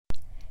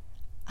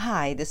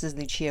Hi, this is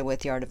Lucia with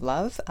The Art of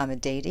Love. I'm a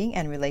dating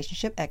and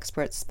relationship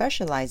expert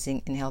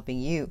specializing in helping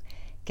you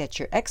get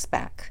your ex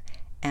back.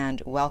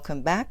 And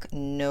welcome back,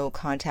 No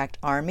Contact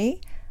Army.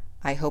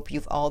 I hope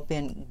you've all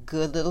been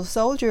good little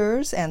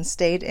soldiers and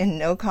stayed in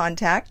no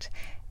contact.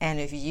 And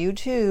if you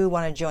too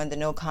want to join the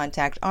No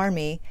Contact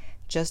Army,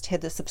 just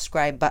hit the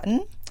subscribe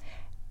button.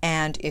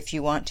 And if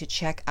you want to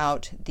check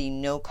out the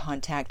No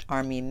Contact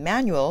Army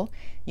manual,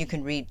 you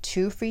can read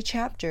 2 free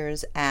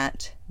chapters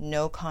at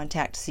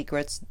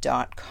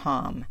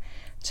nocontactsecrets.com.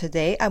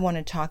 Today I want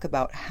to talk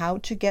about how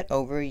to get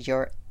over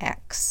your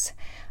ex.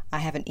 I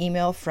have an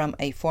email from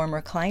a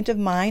former client of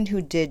mine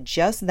who did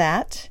just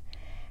that,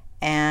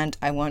 and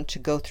I want to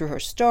go through her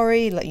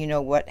story, let you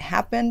know what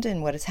happened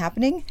and what is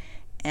happening,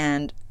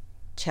 and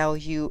tell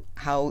you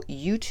how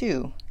you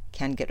too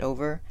can get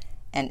over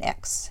an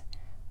ex.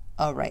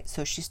 All right,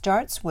 so she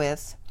starts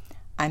with,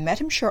 I met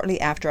him shortly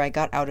after I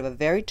got out of a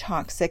very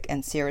toxic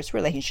and serious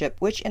relationship,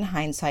 which in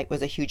hindsight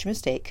was a huge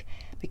mistake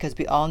because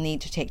we all need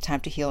to take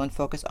time to heal and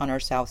focus on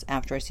ourselves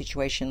after a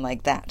situation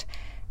like that.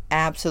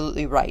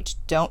 Absolutely right.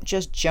 Don't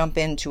just jump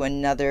into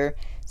another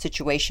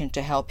situation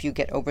to help you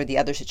get over the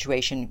other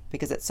situation,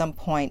 because at some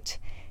point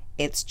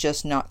it's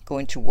just not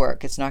going to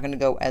work. It's not going to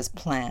go as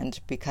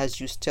planned because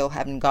you still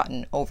haven't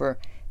gotten over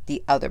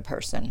the other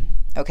person.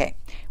 Okay,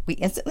 we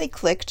instantly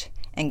clicked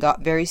and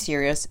got very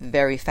serious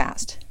very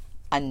fast.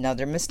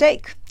 Another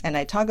mistake. And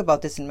I talk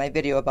about this in my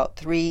video about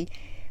the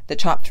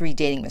top 3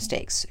 dating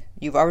mistakes.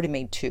 You've already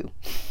made 2.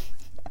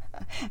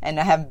 And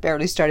I have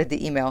barely started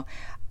the email.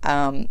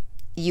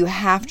 You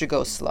have to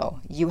go slow.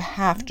 You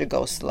have to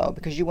go slow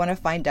because you want to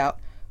find out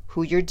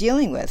who you're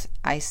dealing with.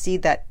 I see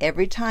that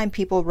every time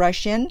people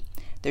rush in,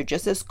 they're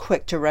just as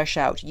quick to rush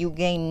out. You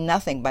gain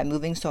nothing by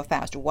moving so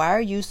fast. Why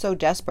are you so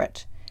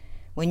desperate?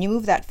 When you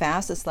move that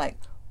fast, it's like,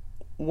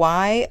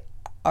 why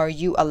are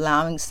you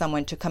allowing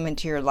someone to come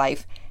into your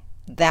life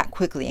that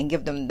quickly and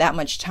give them that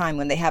much time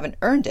when they haven't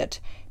earned it?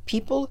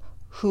 People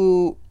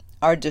who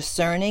are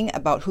discerning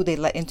about who they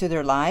let into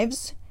their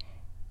lives,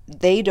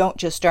 they don't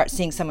just start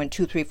seeing someone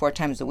 2, 3, 4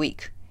 times a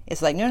week.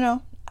 It's like,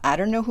 no, I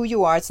don't know who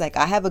you are. It's like,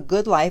 I have a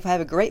good life, I have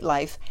a great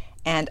life,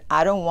 and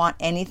I don't want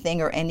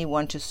anything or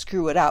anyone to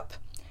screw it up.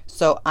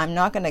 So I'm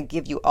not going to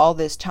give you all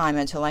this time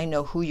until I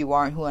know who you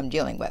are and who I'm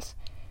dealing with.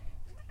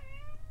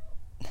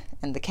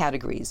 And the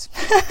categories.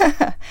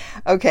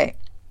 Okay,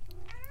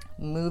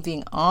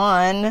 moving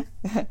on.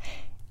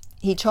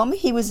 He told me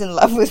he was in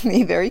love with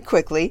me very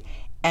quickly,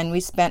 and we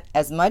spent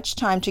as much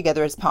time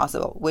together as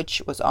possible,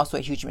 which was also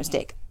a huge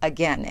mistake.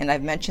 Again, and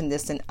I've mentioned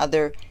this in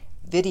other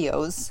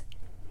videos,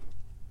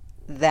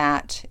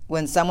 that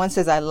when someone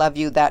says I love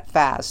you that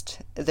fast,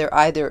 they're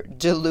either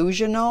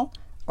delusional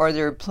or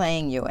they're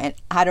playing you, and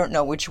I don't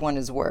know which one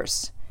is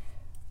worse.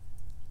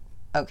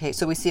 Okay,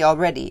 so we see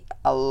already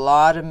a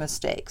lot of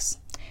mistakes.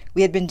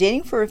 We had been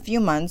dating for a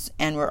few months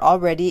and were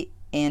already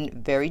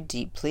in very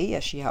deeply,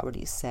 as she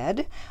already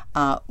said.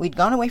 We'd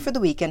gone away for the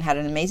weekend, had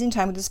an amazing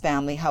time with his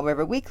family.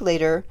 However, a week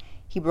later,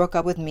 he broke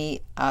up with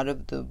me out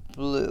of the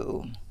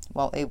blue.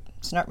 Well,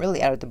 it's not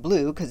really out of the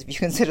blue, because if you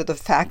consider the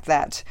fact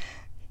that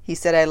he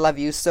said I love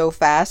you so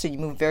fast and you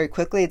move very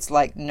quickly, it's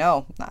like,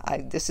 no,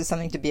 this is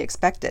something to be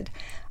expected.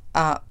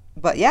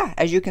 But yeah,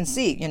 as you can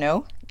see,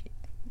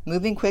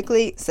 moving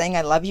quickly, saying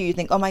I love you, you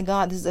think, oh my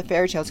God, this is a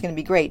fairy tale, it's going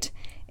to be great.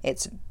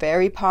 It's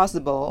very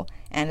possible,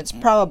 and it's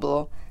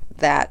probable,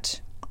 that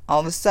all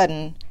of a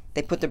sudden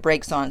they put the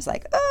brakes on. It's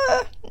like,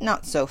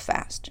 not so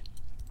fast.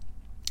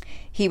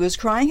 He was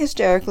crying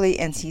hysterically,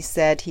 and he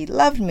said he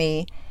loved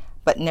me,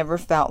 but never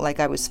felt like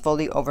I was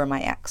fully over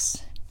my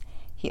ex.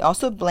 He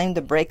also blamed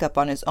the breakup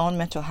on his own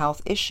mental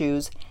health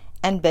issues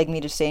and begged me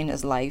to stay in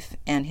his life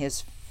and be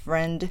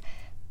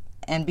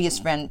his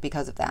friend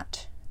because of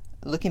that.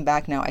 Looking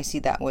back now, I see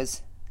that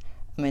was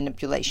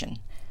manipulation.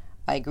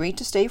 I agreed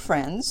to stay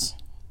friends.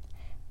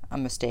 A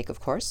mistake, of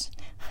course,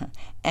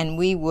 and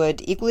we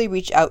would equally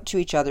reach out to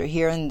each other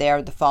here and there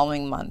the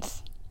following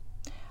month.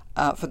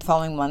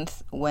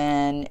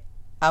 When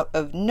out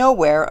of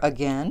nowhere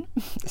again,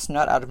 it's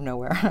not out of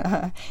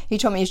nowhere, he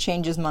told me he's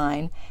changed his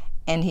mind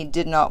and he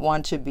did not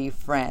want to be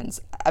friends.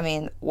 I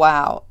mean,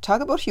 wow,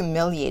 talk about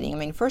humiliating. I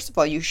mean, first of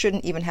all, you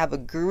shouldn't even have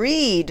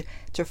agreed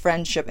to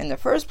friendship in the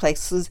first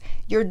place because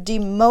you're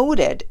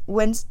demoted.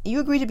 When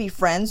you agree to be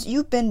friends,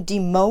 you've been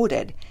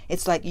demoted.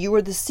 It's like you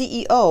were the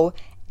CEO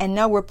and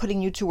now we're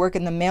putting you to work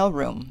in the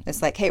mailroom.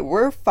 It's like, hey,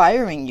 we're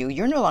firing you.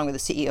 You're no longer the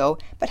CEO.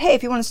 But hey,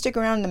 if you want to stick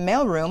around in the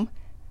mailroom,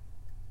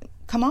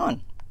 come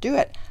on, do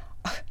it.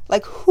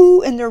 Like,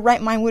 who in their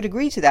right mind would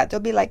agree to that? They'll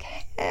be like,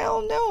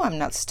 hell no, I'm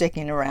not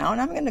sticking around.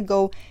 I'm going to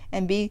go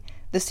and be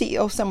the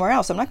CEO somewhere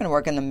else. I'm not going to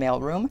work in the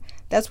mailroom.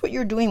 That's what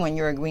you're doing when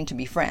you're agreeing to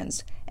be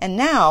friends. And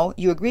now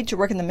you agreed to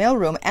work in the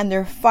mailroom and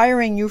they're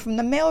firing you from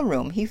the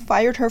mailroom. He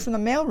fired her from the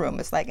mailroom.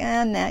 It's like,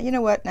 nah, you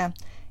know what? Nah,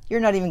 you're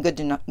not even good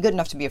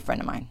enough to be a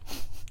friend of mine.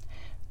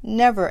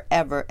 Never,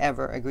 ever,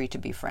 ever agree to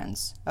be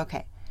friends.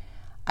 Okay.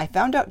 I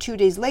found out 2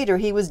 days later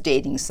he was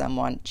dating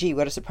someone. Gee,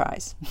 what a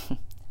surprise.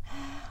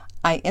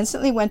 I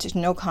instantly went to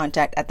no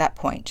contact at that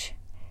point,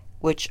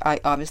 which I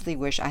obviously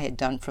wish I had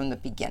done from the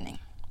beginning.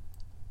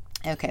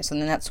 Okay, so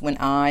then that's when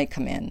I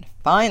come in.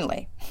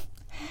 Finally.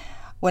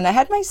 When I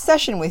had my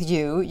session with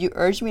you, you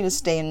urged me to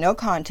stay in no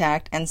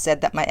contact and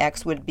said that my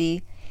ex would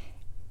be,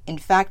 in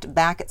fact,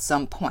 back at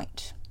some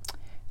point.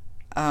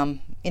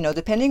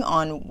 Depending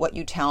on what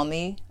you tell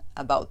me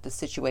about the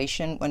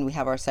situation when we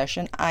have our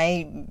session,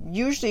 I'm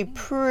usually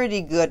pretty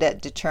good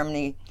at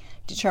determining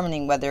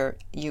whether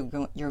you're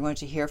going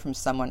to hear from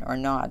someone or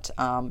not.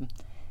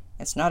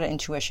 It's not an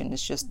intuition,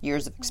 it's just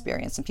years of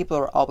experience. And people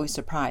are always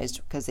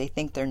surprised because they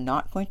think they're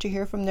not going to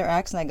hear from their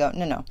ex. And I go,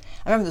 no.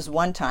 I remember this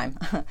one time,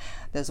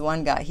 this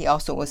one guy, he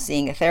also was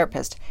seeing a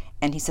therapist.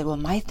 And he said, well,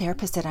 my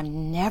therapist said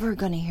I'm never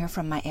going to hear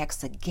from my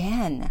ex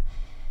again.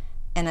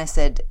 And I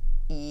said,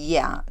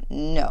 yeah,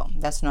 no,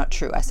 that's not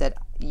true. I said,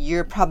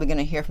 you're probably going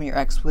to hear from your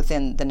ex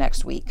within the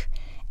next week.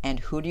 And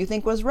who do you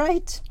think was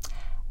right?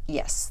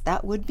 Yes,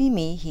 that would be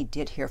me. He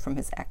did hear from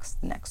his ex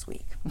the next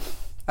week.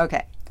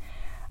 Okay.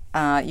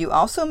 You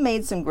also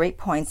made some great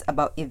points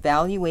about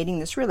evaluating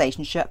this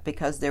relationship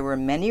because there were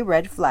many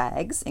red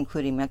flags,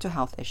 including mental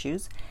health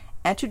issues,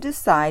 and to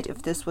decide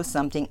if this was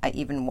something I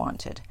even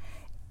wanted.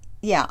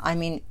 Yeah, I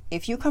mean,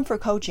 if you come for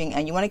coaching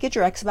and you want to get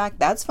your ex back,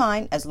 that's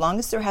fine. As long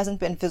as there hasn't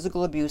been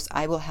physical abuse,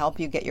 I will help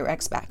you get your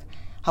ex back.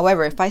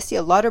 However, if I see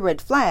a lot of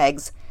red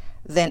flags,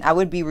 then I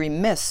would be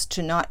remiss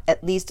to not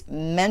at least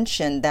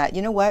mention that,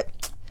 you know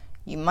what?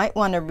 You might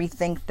want to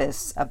rethink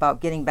this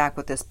about getting back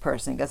with this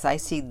person because I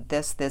see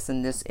this,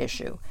 and this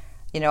issue.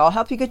 I'll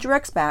help you get your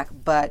ex back,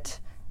 but,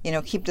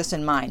 keep this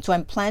in mind. So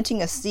I'm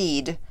planting a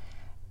seed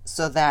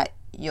so that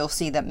you'll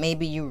see that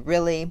maybe you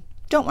really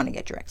don't want to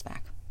get your ex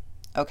back.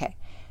 Okay.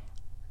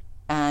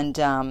 And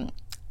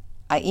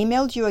I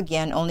emailed you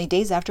again only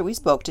days after we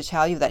spoke to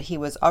tell you that he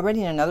was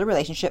already in another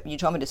relationship. You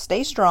told me to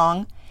stay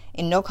strong,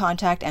 in no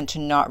contact, and to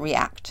not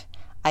react.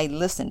 I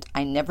listened.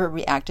 I never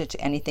reacted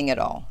to anything at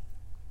all.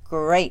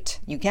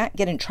 Great. You can't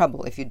get in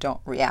trouble if you don't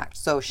react.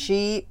 So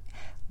she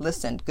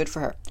listened. Good for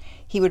her.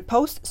 He would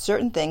post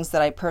certain things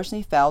that I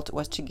personally felt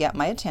was to get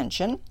my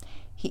attention.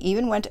 He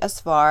even went as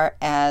far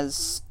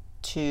as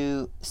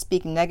to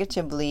speak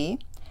negatively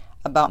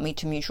about me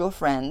to mutual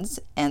friends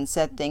and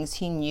said things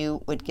he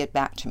knew would get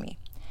back to me.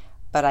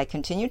 But I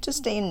continued to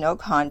stay in no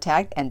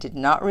contact and did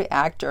not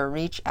react or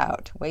reach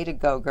out. Way to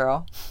go,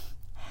 girl.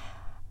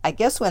 I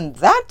guess when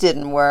that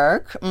didn't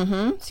work,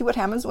 see what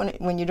happens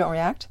when you don't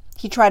react?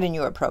 He tried a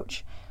new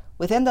approach.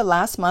 Within the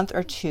last month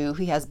or two,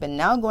 he has been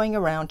now going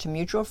around to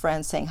mutual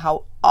friends saying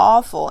how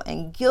awful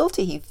and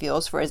guilty he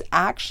feels for his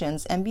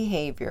actions and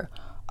behavior.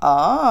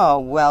 Oh,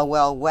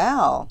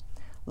 well.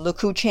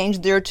 Look who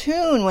changed their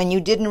tune when you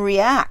didn't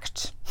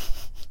react.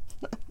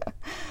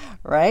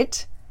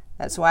 Right?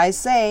 That's why I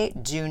say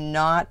do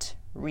not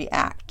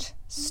react.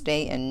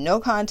 Stay in no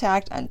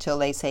contact until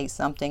they say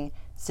something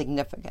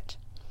significant.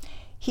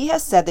 He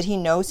has said that he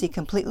knows he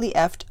completely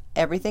effed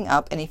everything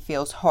up and he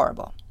feels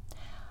horrible.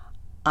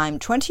 I'm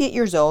 28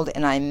 years old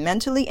and I'm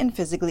mentally and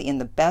physically in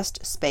the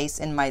best space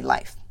in my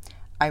life.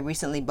 I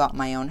recently bought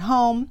my own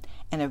home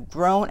and have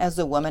grown as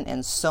a woman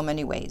in so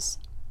many ways.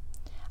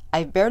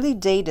 I've barely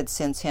dated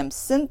since him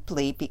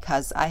simply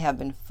because I have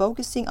been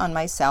focusing on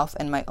myself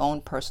and my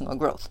own personal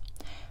growth.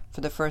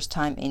 For the first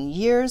time in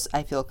years,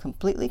 I feel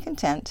completely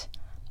content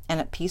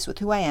and at peace with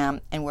who I am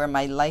and where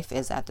my life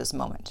is at this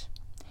moment.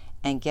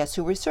 And guess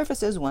who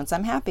resurfaces once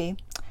I'm happy?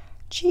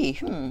 Gee,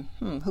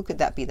 who could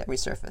that be that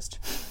resurfaced?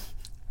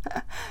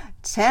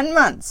 10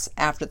 months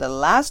after the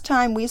last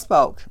time we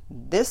spoke,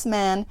 this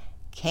man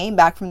came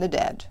back from the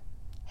dead.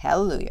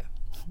 Hallelujah.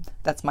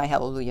 That's my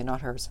hallelujah,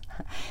 not hers.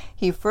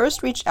 He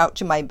first reached out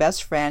to my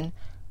best friend,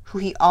 who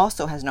he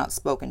also has not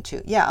spoken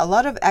to. Yeah, a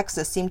lot of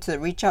exes seem to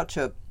reach out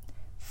to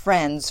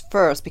friends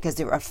first because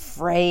they were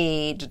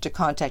afraid to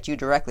contact you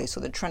directly, so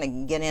they're trying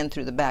to get in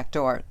through the back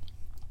door.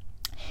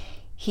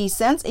 He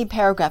sends a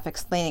paragraph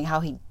explaining how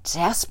he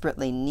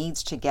desperately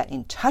needs to get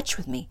in touch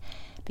with me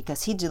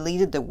because he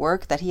deleted the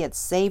work that he had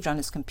saved on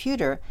his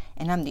computer,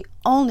 and I'm the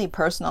only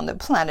person on the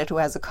planet who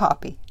has a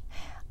copy.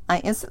 I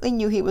instantly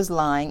knew he was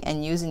lying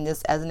and using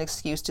this as an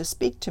excuse to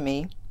speak to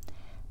me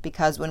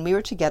because when we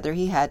were together,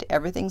 he had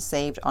everything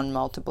saved on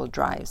multiple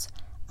drives.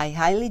 I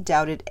highly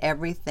doubted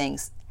every single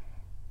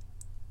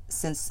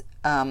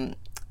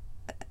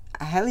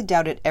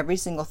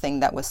thing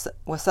that was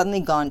suddenly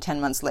gone 10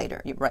 months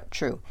later. Right,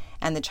 true.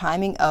 And the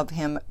timing of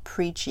him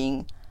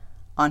preaching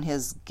on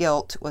his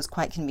guilt was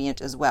quite convenient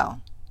as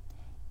well.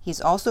 He's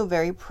also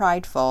very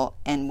prideful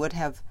and would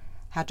have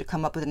had to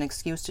come up with an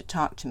excuse to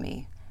talk to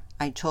me.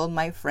 I told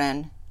my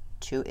friend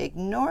to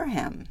ignore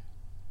him.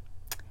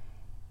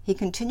 He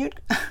continued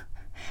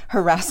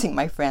harassing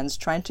my friends,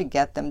 trying to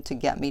get them to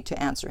get me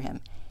to answer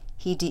him.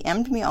 He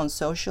DM'd me on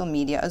social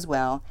media as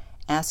well,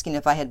 asking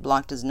if I had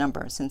blocked his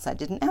number since I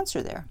didn't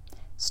answer there.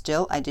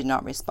 Still, I did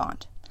not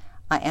respond.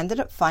 I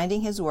ended up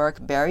finding his work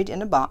buried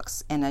in a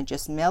box, and I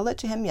just mailed it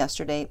to him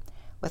yesterday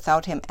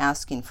without him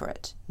asking for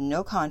it.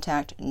 No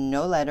contact,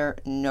 no letter,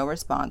 no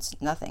response,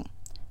 nothing.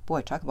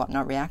 Boy, talk about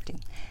not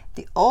reacting.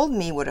 The old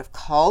me would have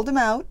called him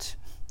out,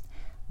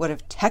 would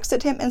have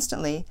texted him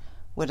instantly,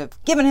 would have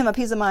given him a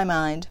piece of my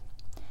mind,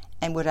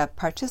 and would have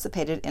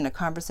participated in a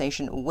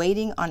conversation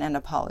waiting on an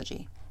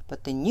apology.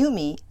 But the new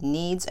me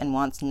needs and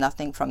wants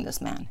nothing from this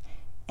man.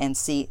 And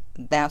see,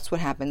 that's what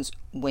happens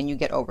when you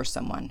get over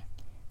someone.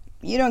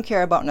 You don't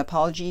care about an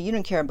apology. You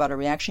don't care about a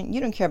reaction. You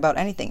don't care about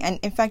anything. And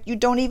in fact, you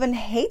don't even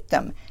hate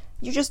them.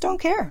 You just don't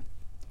care.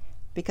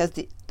 Because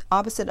the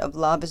opposite of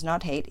love is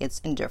not hate,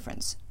 it's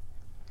indifference.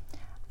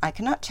 I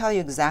cannot tell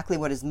you exactly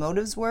what his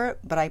motives were,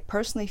 but I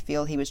personally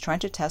feel he was trying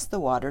to test the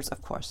waters,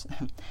 of course,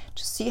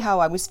 to see how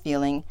I was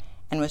feeling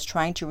and was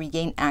trying to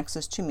regain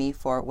access to me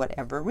for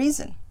whatever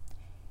reason.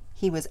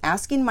 He was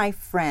asking my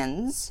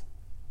friends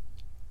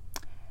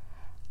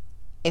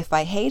if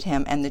I hate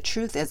him, and the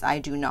truth is I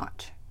do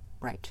not.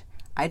 Right.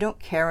 I don't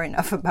care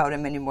enough about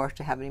him anymore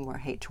to have any more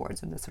hate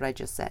towards him. That's what I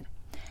just said.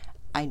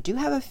 I do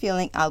have a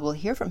feeling I will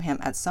hear from him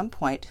at some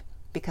point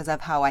because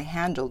of how I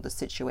handled the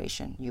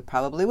situation. You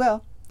probably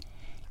will.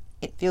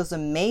 It feels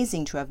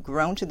amazing to have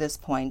grown to this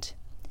point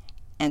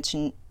and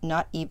to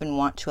not even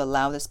want to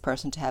allow this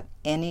person to have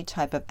any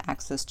type of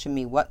access to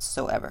me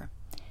whatsoever.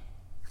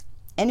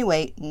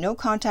 Anyway, no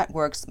contact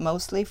works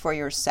mostly for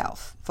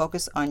yourself.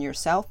 Focus on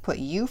yourself, put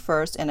you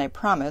first, and I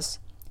promise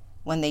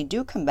when they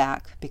do come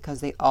back,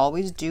 because they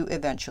always do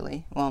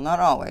eventually, well,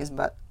 not always,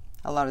 but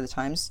a lot of the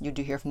times you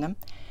do hear from them,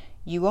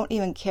 you won't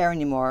even care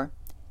anymore,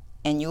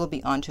 and you will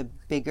be on to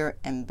bigger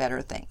and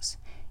better things.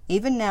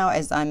 Even now,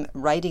 as I'm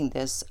writing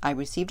this, I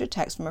received a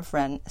text from a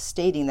friend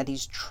stating that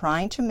he's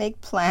trying to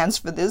make plans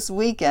for this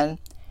weekend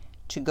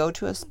to go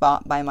to a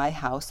spot by my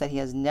house that he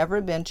has never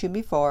been to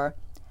before,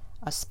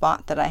 a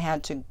spot that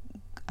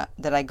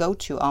I go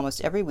to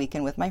almost every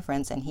weekend with my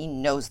friends, and he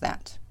knows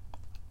that.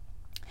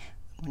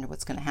 I wonder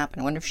what's going to happen.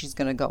 I wonder if she's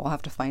going to go. I'll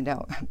have to find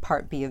out.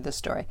 Part B of this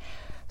story.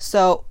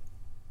 So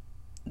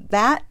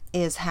that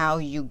is how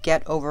you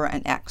get over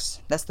an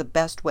ex. That's the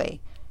best way.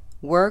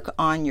 Work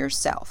on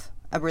yourself.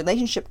 A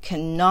relationship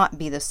cannot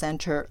be the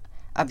center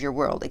of your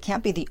world. It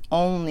can't be the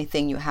only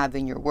thing you have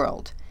in your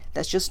world.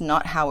 That's just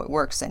not how it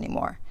works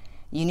anymore.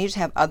 You need to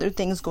have other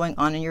things going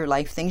on in your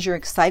life, things you're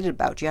excited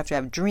about. You have to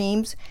have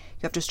dreams.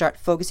 You have to start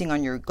focusing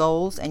on your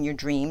goals and your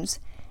dreams.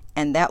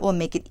 And that will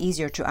make it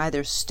easier to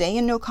either stay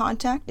in no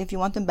contact if you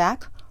want them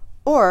back,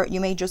 or you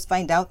may just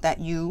find out that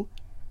you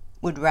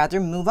would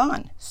rather move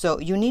on. So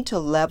you need to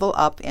level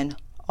up in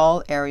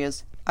all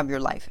areas of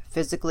your life,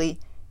 physically,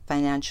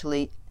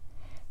 financially,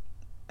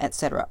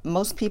 etc.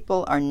 Most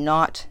people are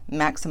not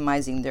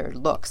maximizing their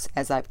looks,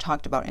 as I've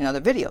talked about in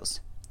other videos.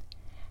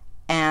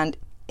 And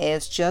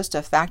it's just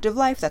a fact of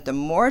life that the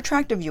more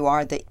attractive you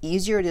are, the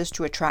easier it is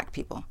to attract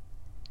people.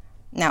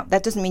 Now,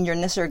 that doesn't mean you're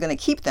necessarily going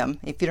to keep them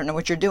if you don't know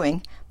what you're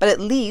doing, but at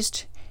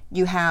least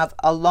you have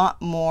a lot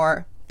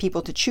more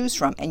people to choose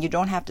from, and you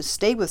don't have to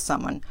stay with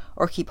someone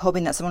or keep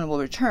hoping that someone will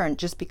return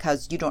just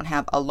because you don't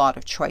have a lot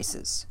of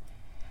choices.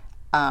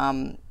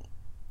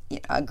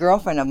 A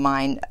girlfriend of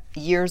mine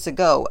years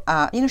ago,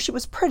 she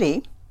was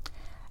pretty,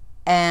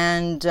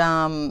 and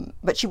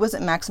but she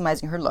wasn't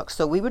maximizing her looks.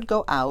 So we would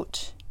go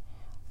out,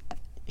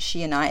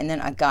 she and I, and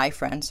then a guy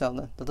friend,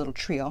 so the little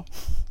trio.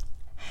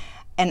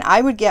 And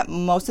I would get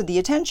most of the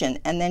attention.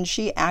 And then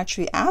she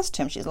actually asked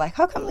him, she's like,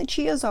 how come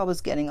Lucia's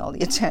always getting all the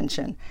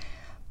attention?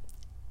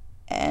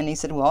 And he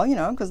said, well,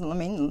 because,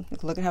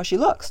 look at how she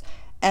looks.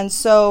 And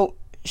so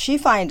she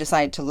finally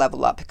decided to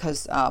level up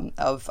because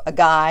of a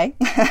guy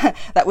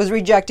that was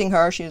rejecting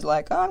her. She's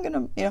like, oh, I'm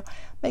going to,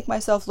 make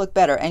myself look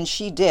better. And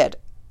she did.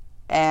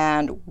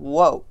 And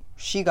whoa,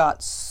 she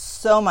got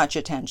so much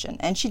attention.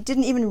 And she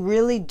didn't even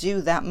really do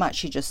that much.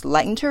 She just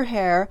lightened her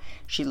hair.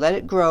 She let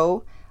it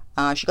grow.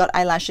 She got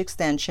eyelash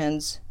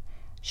extensions.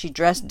 She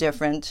dressed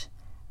different.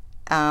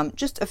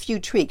 Just a few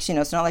tweaks,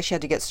 it's not like she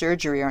had to get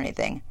surgery or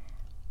anything.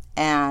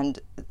 And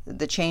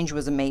the change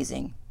was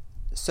amazing.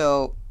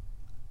 So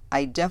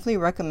I definitely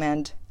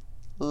recommend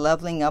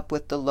leveling up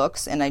with the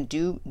looks, and I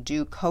do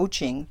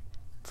coaching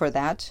for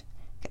that.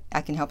 I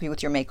can help you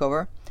with your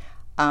makeover.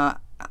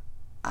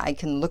 I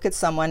can look at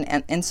someone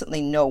and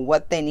instantly know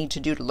what they need to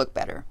do to look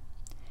better.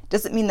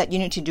 Doesn't mean that you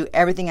need to do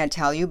everything I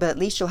tell you, but at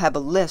least you'll have a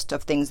list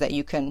of things that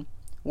you can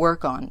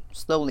work on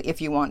slowly if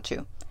you want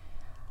to.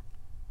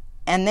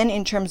 And then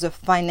in terms of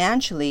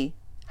financially,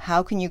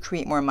 how can you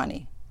create more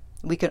money?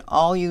 We could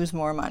all use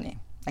more money,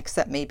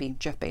 except maybe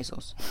Jeff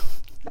Bezos.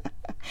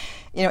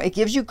 It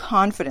gives you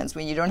confidence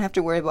when you don't have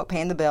to worry about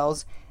paying the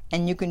bills,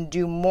 and you can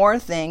do more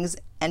things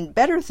and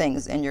better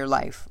things in your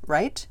life,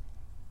 right?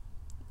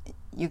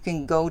 You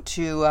can go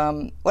to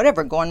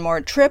go on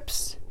more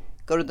trips,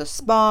 go to the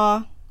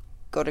spa,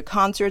 go to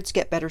concerts,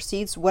 get better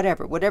seats,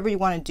 whatever you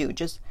want to do.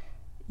 Just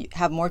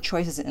have more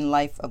choices in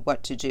life of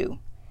what to do.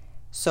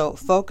 So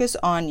focus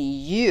on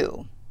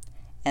you,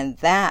 and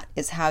that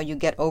is how you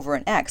get over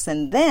an ex.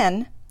 And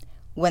then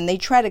when they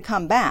try to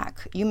come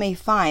back, you may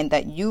find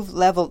that you've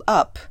leveled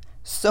up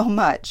so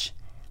much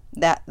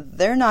that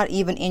they're not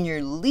even in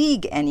your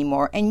league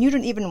anymore, and you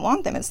don't even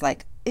want them. It's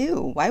like,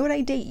 ew, why would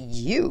I date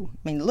you?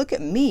 Look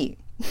at me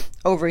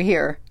over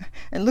here,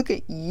 and look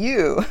at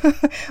you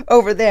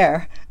over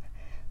there.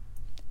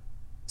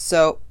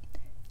 So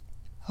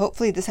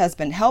hopefully this has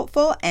been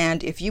helpful,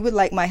 and if you would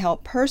like my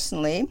help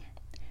personally,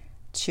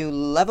 to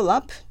level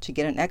up, to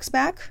get an ex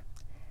back,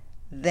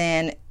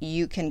 then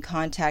you can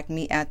contact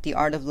me at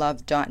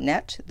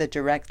theartoflove.net. The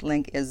direct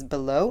link is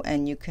below,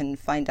 and you can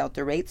find out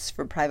the rates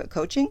for private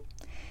coaching.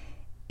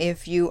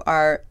 If you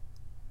are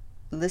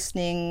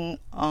listening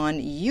on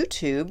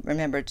YouTube,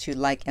 remember to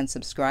like and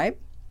subscribe.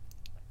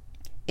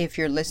 If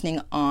you're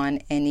listening on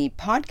any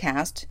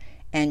podcast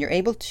and you're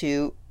able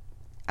to,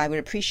 I would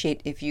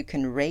appreciate if you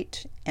can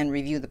rate and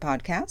review the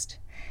podcast.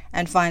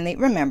 And finally,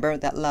 remember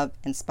that love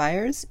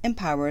inspires,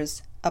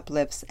 empowers,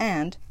 uplifts,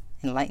 and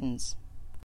enlightens.